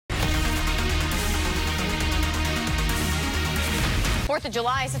4th of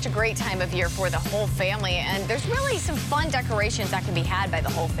July is such a great time of year for the whole family, and there's really some fun decorations that can be had by the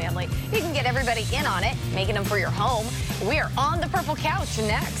whole family. You can get everybody in on it, making them for your home. We are on the purple couch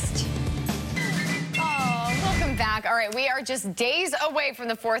next. Welcome back. All right, we are just days away from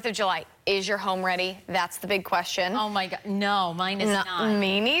the 4th of July. Is your home ready? That's the big question. Oh my God, no, mine is not.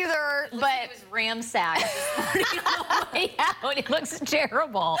 Me neither. But it was ransacked on the way out. It looks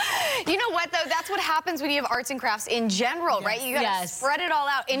terrible. You know what though? That's what happens when you have arts and crafts in general, yes, right? You gotta spread it all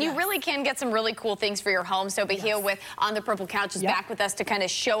out, and you really can get some really cool things for your home. So Bahia with On the Purple Couch is back with us to kind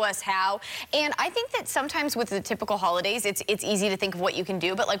of show us how. And I think that sometimes with the typical holidays, it's easy to think of what you can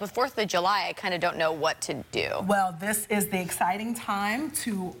do, but like with 4th of July, I kind of don't know what to do. Well, this is the exciting time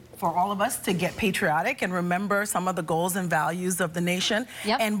for all of us to get patriotic and remember some of the goals and values of the nation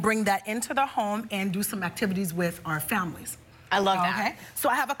and bring that into the home and do some activities with our families. I love that. Okay, so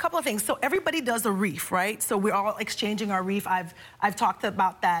I have a couple of things. So everybody does a wreath, right? So we're all exchanging our wreath. I've talked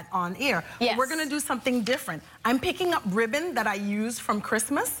about that on air. Yes. But we're gonna do something different. I'm picking up ribbon that I used from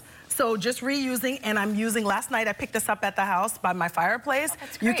Christmas. So just reusing, and I'm using, last night I picked this up at the house by my fireplace.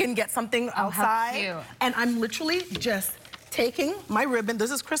 That's great. You can get something outside. How cute. And I'm literally just taking my ribbon,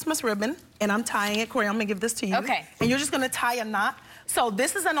 this is Christmas ribbon, and I'm tying it. Corey, I'm gonna give this to you. Okay. And you're just gonna tie a knot. So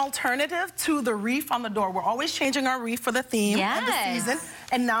this is an alternative to the wreath on the door. We're always changing our wreath for the theme of the season.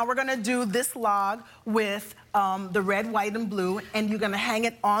 And now we're gonna do this log with the red, white, and blue, and you're gonna hang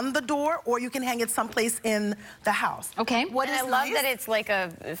it on the door, or you can hang it someplace in the house. Okay. And I love that it's like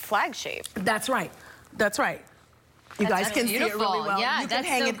a flag shape. That's right, that's right. You guys can see it really well. Yeah, you can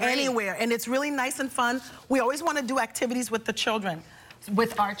hang it anywhere, and it's really nice and fun. We always want to do activities with the children,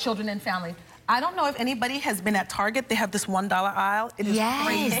 with our children and family. I don't know if anybody has been at Target. They have this $1 aisle. It is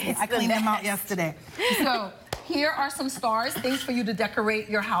crazy. I cleaned them out yesterday. So here are some stars, things for you to decorate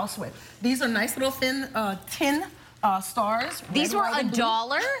your house with. These are nice little thin tin stars. These were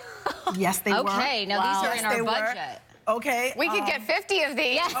 $1? Yes, they were. Okay, now these are in our budget. Okay. We could get 50 of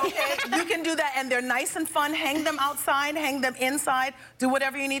these. Okay, you can do that, and they're nice and fun. Hang them outside, hang them inside, do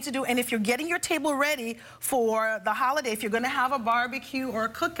whatever you need to do. And if you're getting your table ready for the holiday, if you're gonna have a barbecue or a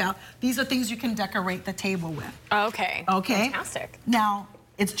cookout, these are things you can decorate the table with. Okay. Okay. Fantastic. Now,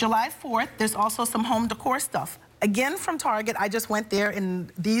 it's July 4th. There's also some home decor stuff. Again, from Target, I just went there,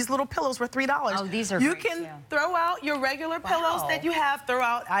 and these little pillows were $3. Oh, these are You great, can throw out your regular pillows that you have, throw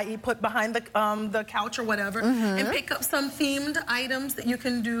out, i.e. put behind the couch or whatever, and pick up some themed items that you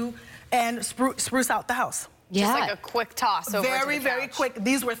can do and spruce out the house. Just like a quick toss over Very, to the very couch. quick.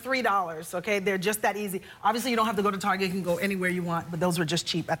 These were $3, okay? They're just that easy. Obviously, you don't have to go to Target. You can go anywhere you want, but those were just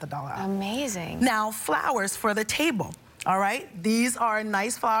cheap at the dollar aisle. Amazing. Now, flowers for the table, all right? These are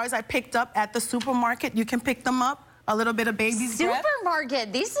nice flowers I picked up at the supermarket. You can pick them up. A little bit of baby's breath.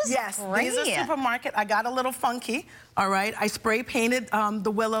 Supermarket, these is great. These are supermarket. I got a little funky, all right? I spray painted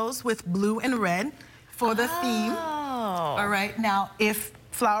the willows with blue and red for the theme. All right, now if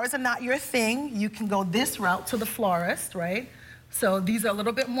flowers are not your thing, you can go this route to the florist, right? So these are a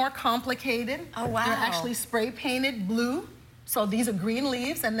little bit more complicated. Oh, wow. They're actually spray painted blue. So these are green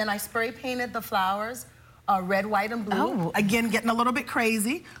leaves, and then I spray painted the flowers red, white, and blue. Again, getting a little bit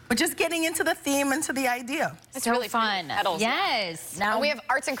crazy, but just getting into the theme, into the idea. It's so really fun. Yes. Now we have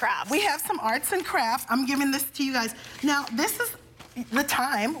arts and crafts. We have some arts and crafts. I'm giving this to you guys. Now, this is the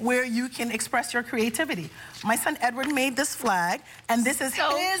time where you can express your creativity. My son Edward made this flag, and this is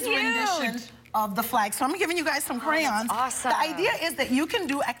his rendition of the flag. So I'm giving you guys some crayons. Awesome. The idea is that you can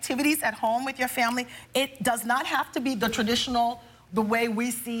do activities at home with your family. It does not have to be the traditional, the way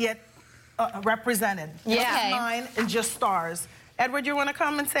we see it represented. This is mine and just stars. Edward, you want to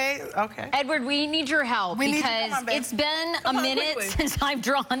come and say? Okay. Edward, we need your help because it's been a minute since I've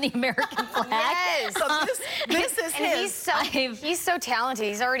drawn the American flag. Yes. So this is his. He's so talented.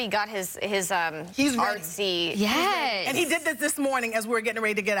 He's already got his artsy. Yes. And he did this morning as we were getting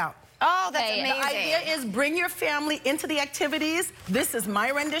ready to get out. Oh, that's amazing. The idea is bring your family into the activities. This is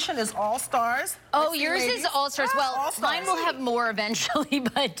my rendition, is all stars. Oh, yours is all stars. Well, mine will have more eventually,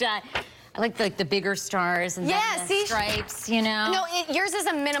 but I like the bigger stars and the stripes, you know. No, yours is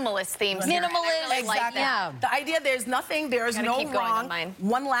a minimalist theme. Minimalist, really like that. The idea, there's no wrong.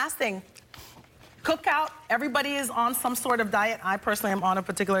 One last thing. Cookout, everybody is on some sort of diet. I personally am on a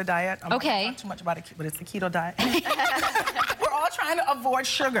particular diet. I'm not too much about it, but it's the keto diet. We're all trying to avoid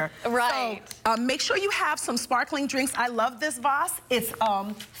sugar. Right. So, make sure you have some sparkling drinks. I love this Voss. It's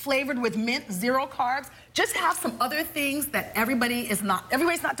flavored with mint, 0 carbs. Just have some other things that everybody's not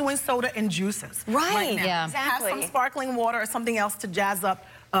doing soda and juices. Right, now. Yeah. Exactly. Have some sparkling water or something else to jazz up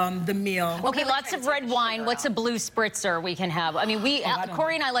the meal. Okay, lots of red wine. What's a blue spritzer we can have? I mean,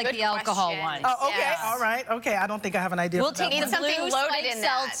 Corey and I like the alcohol one. Oh, okay, Yes. all right. Okay, I don't think I have an idea. We'll take something blue loaded in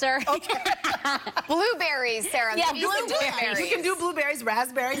that. seltzer. Okay. Blueberries, Sarah. Yeah, You can do blueberries,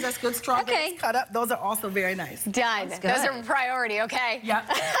 raspberries. That's good. Strawberries Okay. cut up. Those are also very nice. Done. Those are priority, okay? Yeah.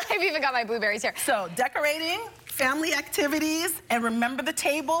 I've even got my blueberries here. So decorating, family activities, and remember the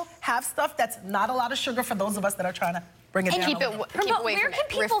table. Have stuff that's not a lot of sugar for those of us that are trying to bring it And down. keep away Where from can it.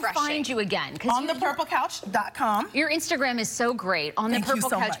 people Refreshing. find you again? On thepurplecouch.com. Your Instagram is so great, On the Thank you Purple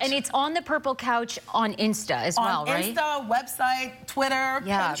so Couch. much. And it's On the Purple Couch on Insta as well, right? On Insta, website, Twitter,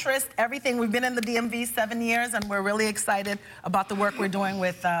 Yeah. Pinterest, everything. We've been in the DMV 7 years, and we're really excited about the work we're doing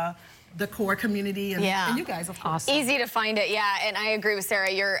with the core community and you guys, of course. Awesome. Easy to find it, yeah, and I agree with Sarah.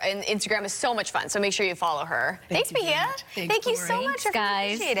 Your Instagram is so much fun, so make sure you follow her. Thanks, you very Bahia. much. Thank you so Corey. much, Thanks,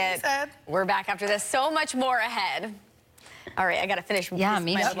 guys. Appreciate it. Thanks, Ed. We're back after this. So much more ahead. All right, I got to finish Yeah,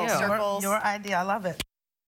 me my too. little circles. Your idea, I love it.